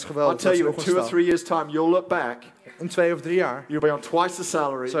 God, dat is I'll geweldig. tell Dat is you, in nog 2 een or stap. 3 years' time, you'll look back. In 2 of 3 jaar You'll be on twice the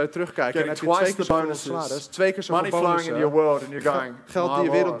salary. zou je terugkijken en Getting heb je 2 twice keer the zoveel bonuses. salaris, 2 keer zoveel Money flowing into your bonussen, world, and you're going, geld die my je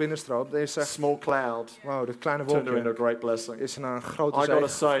wereld Lord, binnenstroomt. En je zegt, small cloud wauw, dit kleine turned into a wolkje great blessing. is naar een grote I got to zegen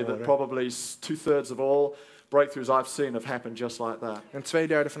say that geworden. probably 2/3 of all breakthroughs I've seen have happened just like that. En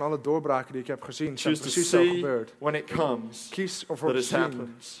 2/3 van alle doorbraken die ik heb gezien zijn Choose to precies zo see gebeurd. when it comes Kies ervoor that te it zien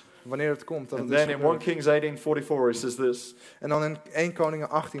happens. wanneer het komt, dat And het is then in 1 gebeurd. Kings 18:44 he says this. En dan in 1 Koningen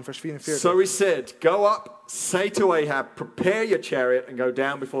 18 vers 44. So he said, go up, say to Ahab, prepare your chariot and go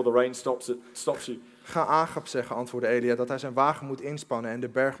down before the rain stops you. Ga Agab zeggen, antwoordde Elia, dat hij zijn wagen moet inspannen en de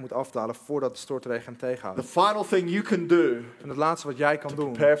berg moet afdalen voordat de stortregen hem The tegenhoudt. final thing you can do En het laatste wat jij kan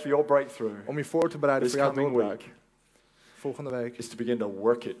doen prepare for your breakthrough om je voor te bereiden this voor jouw coming doorbraak week volgende week, is to begin to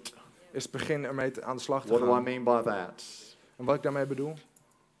work it. is begin ermee aan de slag te What do I gaan. mean by that? En wat ik daarmee bedoel?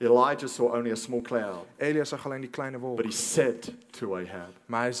 Elijah saw only a small cloud, Elia zag alleen die kleine wolk. but he said to Ahab,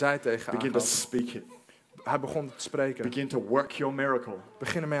 Maar hij zei tegen begin to Agab, speak it. hij begon te spreken. Begin to work your miracle.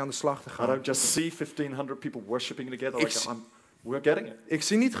 Begin ermee aan de slag te I gaan. don't just see 1,500 people worshiping together. Ik Like, zie- we're getting it. Ik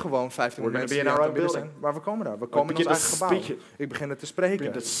zie niet gewoon 15 We're gonna mensen be die in aan our het bidden own zijn, maar we komen daar. We komen in begin ons to eigen gebouw. speak it. Ik begin het te Begin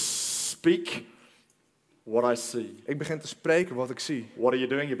spreken. to speak what I see. Ik begin te spreken wat ik zie. What are you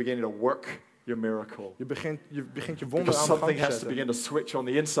doing? You're beginning to work your miracle. Je begint je wonder Because aan de gang something te has to zetten. begin to switch on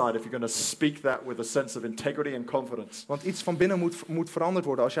the inside if you're going to speak that with a sense of integrity and confidence. Want iets van binnen moet veranderd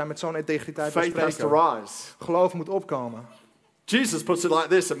worden als jij met zo'n integriteit wil Faith has to spreken. rise. Geloof moet opkomen. Jesus puts it like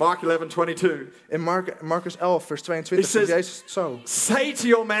this in Mark 11:22. In Marcus 11 vers 22 He zegt says- Jezus het zo. Say to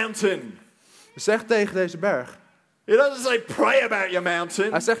your mountain. Zeg tegen deze berg. He doesn't say pray about your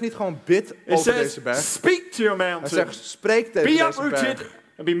mountain. Hij zegt niet gewoon bid He over says deze berg. speak to your Hij mountain. zegt spreek tegen Be deze uprooted berg.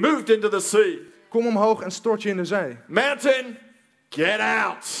 and be moved into the sea. Kom omhoog en stort je in de zee. Mountain, get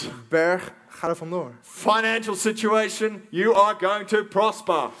out. Berg, ga er vandoor. Financial situation, you are going to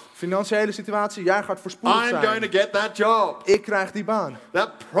prosper. Financiële situatie, jij gaat voorspoedig I'm going zijn. to get that job. Ik krijg die baan.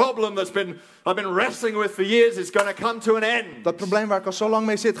 That problem I've been wrestling with for years is going to come to an end. Dat probleem waar ik al zo lang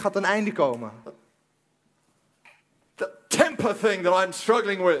mee zit, gaat een einde komen. The temper thing that I'm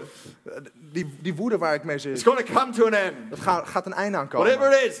struggling with Die woede waar ik mee is zit, going to come to an end. dat gaat een einde Whatever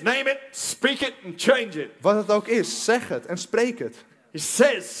aankomen. it is, name it, speak it, and change it. Wat het ook is, zeg het en spreek het. He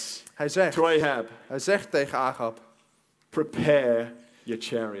says Hij zegt to Ahab, tegen Agab, prepare your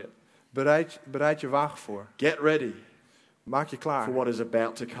chariot. bereid je wagen voor. Get ready Maak je klaar for what is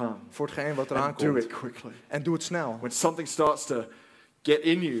about to come. voor hetgeen wat eraan And do komt. it quickly. En doe het snel. When something starts to get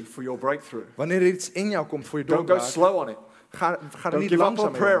in you for your breakthrough, Wanneer er iets in jou komt voor je don't go doorbraak, slow on it. ga er Don't niet give up langzaam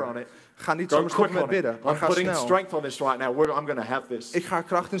on mee prayer om. on it. Ga niet Go zomaar quick stoppen met on it. bidden, maar I'm ga putting snel. strength on this right now. I'm going to have this. Ik ga er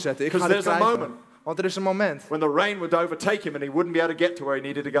kracht in zetten. Ik ga Because dit there's a krijgen. moment Want er is een moment when the rain would overtake him and he wouldn't be able to get to where he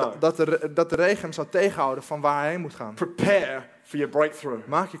needed to go. dat de regen hem zou tegenhouden van waar hij heen moet gaan. Prepare for your breakthrough.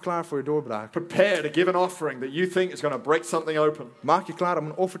 Maak je klaar voor je doorbraak. Prepare to give an offering that you think is going to break something open. Maak je klaar om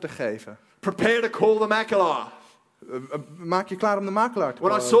een offer te geven. Prepare to call the makelaar. Maak je klaar om de makelaar te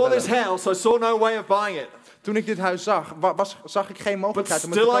When I bellen. saw this house, I saw no way of buying it. Toen ik dit huis zag, zag ik geen But mogelijkheid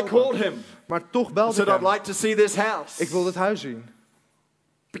om het te still I kopen. called him. Maar toch I belde said, ik I'd hem. like to see this house. Ik wil dit huis zien.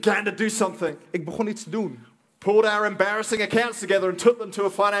 Began to do something. Ik begon iets te doen. Pulled our embarrassing accounts together and took them to a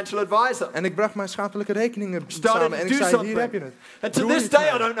financial advisor. En ik bracht mijn schappelijke rekeningen Started samen. En to ik do zei, hier heb je something. het. And to Doe this iets day,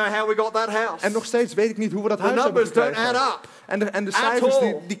 mee. I don't know how we got that house. En nog steeds weet ik niet hoe we dat The huis hebben numbers don't gekregen. add up. En de At cijfers,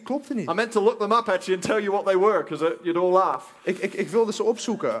 all. die klopten niet. I meant to look them up actually and tell you what they were, because you'd all laugh. Ik wilde ze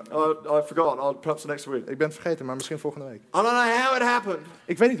opzoeken. I forgot. Perhaps next week. Ik ben het vergeten, maar misschien volgende week. I don't know how it happened.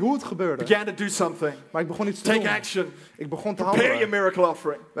 Ik weet niet hoe het gebeurde. Began to do something. Maar ik begon iets te Take doen. action. Ik begon te Prepare your handelen. miracle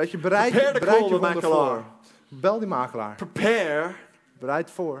offering. Weet je, bereid Prepare to je call the wonder makelaar. voor. Bel die makelaar.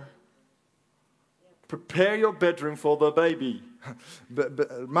 Bereid voor. Prepare your bedroom for the baby.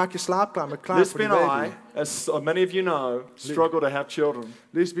 Maak je slaapkamer klaar Lisby voor die and baby. I, as many of you know, struggle to have children.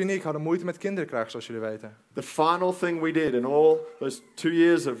 Lisby en ik hadden moeite met kinderen krijgen, zoals jullie weten. The final thing we did in all those 2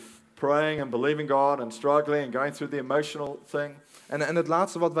 years of praying and believing God and struggling and going through the emotional thing, En het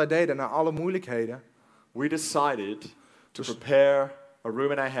laatste wat wij deden, na alle moeilijkheden, we decided to prepare a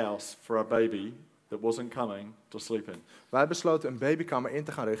room in our house for our baby that wasn't coming to sleep in. wij besloten een babykamer in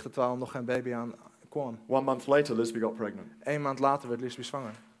te gaan richten, terwijl er nog geen baby aan kwam. 1 month later, Lisby got pregnant. 1 maand later werd Lisby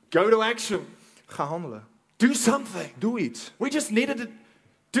zwanger. Go to action. Ga handelen. Do something. Doe iets. We just needed to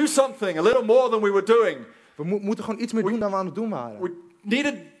do something, a little more than we were doing. We moeten gewoon iets meer doen dan we aan het doen waren. We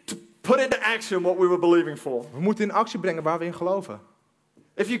needed to put into action what we were believing for. We moeten in actie brengen waar we in geloven.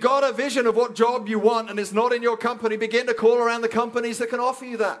 If you got a vision of what job you want and it's not in your company, begin to call around the companies that can offer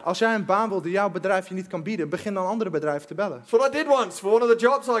you that. Als jij een baan wil die jouw bedrijf je niet kan bieden, begin dan andere bedrijven te bellen. That's what I did once for one of the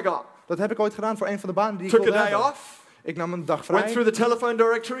jobs I got. Dat heb ik ooit gedaan voor een van de banen die ik Took a wilde day hebben. off, Ik nam een dag went vrij. through the telephone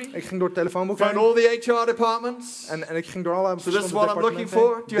directory, Ik ging door het telefoonboek found heen. all the HR departments. En ik ging door alle So this is verschillende what I'm looking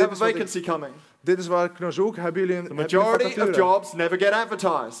departementen for. Do you have a heen. vacancy coming? Dit is waar ik naar zoek. Hebben jullie The hebben jullie een majority of vacature? jobs never get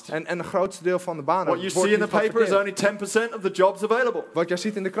advertised. En een grootste deel van de banen What you wordt see in niet the paper is geadverteerd. only 10% of the jobs available. Wat jij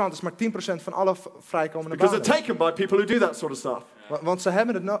ziet in de krant is maar 10% van alle vrijkomende Because they're banen. taken by people who do that sort of stuff. Want ze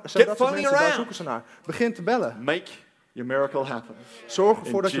hebben het Get dat soort phoning mensen, daar around. zoeken ze naar. Begin te bellen. Make your miracle happen. Zorg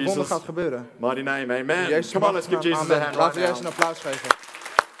ervoor In dat je wonder Jesus' gaat gebeuren. Mighty name, In amen. Jezus' Come on, let's give machtige Jesus naam. a Amen. hand Laten we right Jezus een now. applaus geven.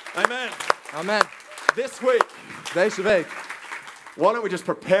 Amen. Amen. This week, Deze week, why don't we just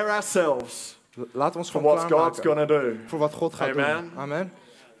prepare ourselves laten we ons for gewoon what God's klaarmaken going to do? voor wat God gaat Amen. doen. Amen.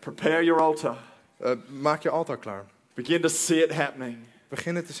 Prepare your altar. Maak je altaar klaar. Begin to see it happening.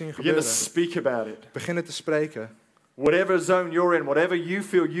 Begin het te zien Begin to gebeuren. speak about it. Begin het te spreken. Whatever zone you're in, whatever you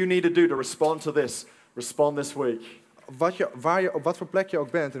feel you need to do to respond to this, respond this week. Op wat voor plek je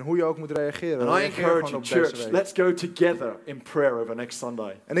ook bent en hoe je ook moet reageren. And I Reageer encourage gewoon you, op deze church, week. let's go together in prayer over next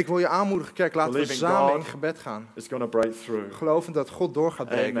Sunday. En ik wil je aanmoedigen, kerk, laten we Believing samen God in gebed gaan. It's going to break through. Gelovend dat God door gaat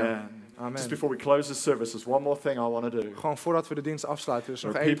breken. Amen. Just Amen. before we close this service, there's one more thing I want to do. Gewoon voordat we de dienst afsluiten. Dus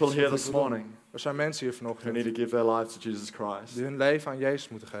There nog are één people here wat this ik wil doen. morning Er zijn mensen hier who need vanochtend to give their lives to Jesus Christ. die hun leven aan Jezus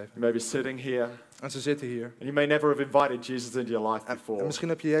moeten geven. You may be sitting here, En ze zitten hier. and you may never have invited Jesus into your life En before. misschien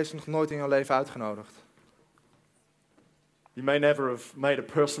heb je Jezus nog nooit in jouw leven uitgenodigd. You may never have made a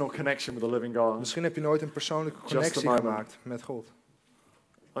personal connection with the living God. Misschien heb je nooit een persoonlijke a connectie moment. gemaakt met God.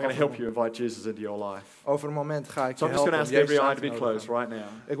 I'm going to help you invite Jesus into your life. Over een moment ga ik So je I'm just helpen going om to ask every Jezus eye uit to te be closed nodigen.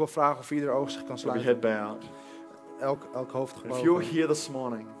 right now. Ik wil vragen of ieder oog zich kan Every head sluiten. bowed. Elk hoofd And if you're gebogen. here this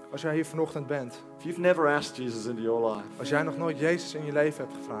morning, Als jij hier vanochtend bent. if you've never asked Jesus into your life, Als jij nog nooit Jezus in je leven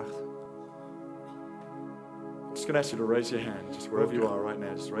hebt gevraagd. I'm just going to ask you to raise your hand, just wherever you are right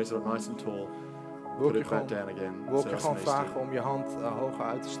now. Just raise it up nice and tall. Wil Put ik it je back gewoon, down again. wil ik So je that's gewoon nice vragen to- om je hand hoger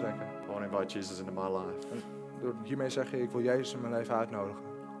uit te strekken. I want to invite Jesus into my life. Door hiermee zeg je, ik wil Jezus in mijn leven uitnodigen.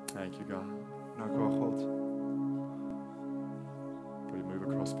 Thank you, God. Dank u wel, God. Will you move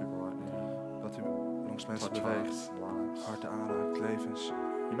across people right now? Dat u langs mensen Touch beweegt. hearts and lives. Harten aanraakt, levens.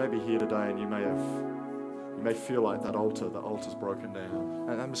 You may be here today and you may feel like that altar's broken down.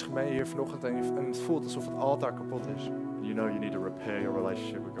 En misschien ben je hier vanochtend en het voelt alsof het altaar kapot is. You know you need to repair your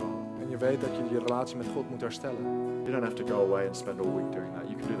relationship with God. En je weet dat je je relatie met God moet herstellen. You don't have to go away and spend all week doing that.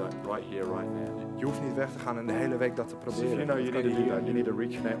 You can do that right here, right now. Je hoeft niet weg te gaan en de hele week dat te So if proberen. you know you Dat need kan to je do that, you hier need to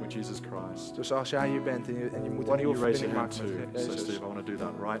reconnect with Jesus Christ. Dus als jij hier bent en je moet Why een nieuwe don't you raise verbinding your hand maken too? met So Jezus. Steve, I want to do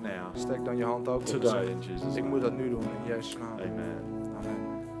that right now. Steek dan je hand ook op. en Today zeg, in Jesus' ik name. moet dat nu doen in Jezus naam. Amen. Amen.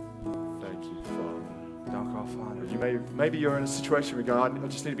 Thank you, Father. Dank u wel, Vader. Maybe you're in a situation where God, I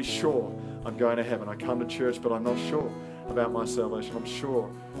just need to be sure I'm going to heaven. I come to church, but I'm not sure about my salvation. I'm sure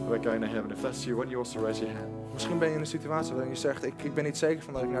about going to heaven. If that's you, why don't you also raise your hand? Misschien ben je in een situatie waarin je zegt, ik ben niet zeker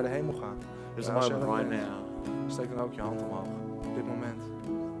van dat ik naar de hemel ga. There's Ja, a als jij moment dat right bent, now. steek dan ook je hand omhoog. Op dit moment.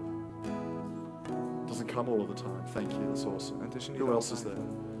 It doesn't come all of the time. Thank you. That's awesome. En het is er niet Who else is altijd. there?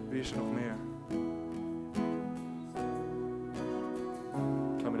 Wie is er nog meer?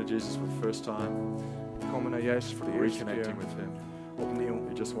 Coming to Jesus for the first time, Komen naar Jezus voor de eerste keer. reconnecting with Him. Opnieuw.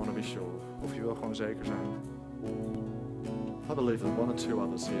 You just want to be sure. Of je wil gewoon zeker zijn. I believe there's one or two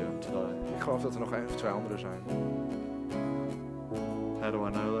others here today. Ik geloof dat er nog één of twee anderen zijn. How do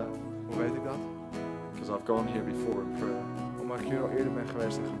I know that? Hoe weet ik dat? Because I've gone here before in prayer. Omdat ik hier al eerder ben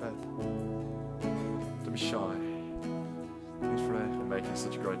geweest in gebed. To be shy Niet verlegen. in making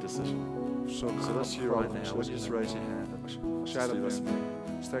such a great decision. Zo So that's you right now. Would you just raise your hand? Als jij dat Steve, that's bent,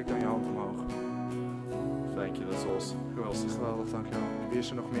 me. steek dan je hand omhoog. Thank you. That's awesome. Who else is there? Geweldig, dankjewel. Wie is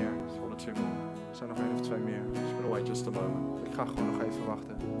er nog meer? Just one or two more. Er zijn nog één of twee meer. Just gonna wait just a moment. Ik ga gewoon nog even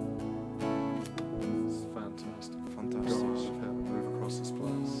wachten. It's fantastic. God Fantastisch. of heaven, move across this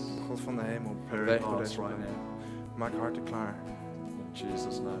place. God van de hemel, Prepare beweeg your door hearts deze right plek. now. Maak je harten klaar. In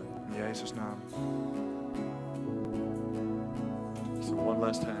Jesus' name. In Jezus' naam. So one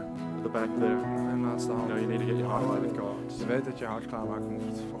last hand at the back there. En laatste You hand. know you need to get your heart right with God. Je weet dat je hart klaarmaken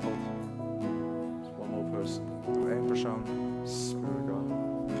moet voor God. Just one more person. Nog één persoon. Spirit of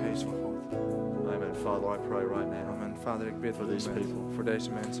God. Geest van God. Amen. Father, I pray right now. Amen. Vader, ik bid For op dit these moment people. voor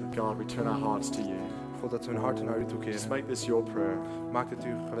deze mensen. God, we turn our hearts to you. God, dat we hun harten naar u Just toekeren. make this your prayer. Maak dit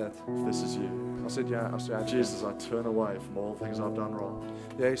uw gebed. If this is you. Als jij het Jesus, I turn away from all things I've done wrong.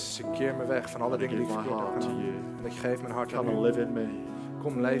 Jezus, ik keer me weg van alle I dingen die ik give my verkeerd heb heart to gedaan. you. En ik geef mijn hart aan Come and u. live in me.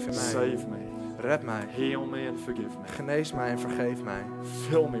 Kom, leef in mij. Save me. Red mij. Heal me and forgive me. Genees mij en vergeef mij.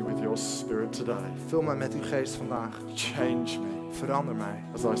 Fill me with your spirit today. Vul mij met uw geest vandaag. Change me Verander mij.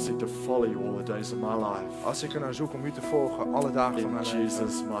 as I seek to follow you all the days of my life. Als ik er naar zoek om u te volgen, alle dagen van In mijn leven.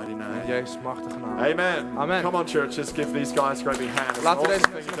 Jesus' mighty In name. Jezus' machtige naam. Amen. Amen. Come on, church. Let's give these guys a great big hand. It's Laten we an deze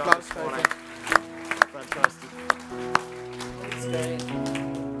awesome thing mensen you've een done applaus this morning. geven. Fantastic. That's great.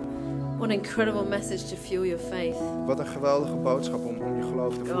 Want an incredible message to fuel your faith. Wat een geweldige boodschap om je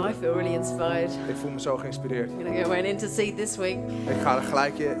geloof te Oh, I voeden. feel really inspired. Ik voel me zo geïnspireerd. I'm going to go away and intercede this week. Ik ga er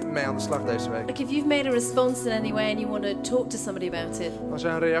gelijk mee aan de slag deze week. Like, if you've made a response in any way and you want to talk to somebody about it, Als je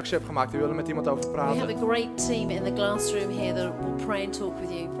een reactie hebt gemaakt, die willen met iemand over we have praten. a great team in the glass room here that will pray and talk with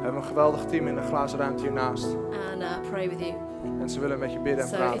you We hebben een geweldig team in de glazen ruimte hiernaast. and pray with you. En ze willen met je bidden en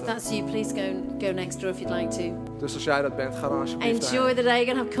So if praten. that's you, please go next door if you'd like to. Dus als jij dat bent, ga dan alsjeblieft Enjoy heen. the day.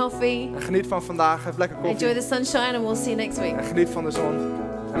 Go and have coffee. En geniet van vandaag. Heb lekker Enjoy koffie. the sunshine and we'll see you next week. En geniet van de zon.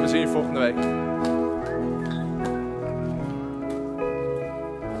 En we zien je volgende week.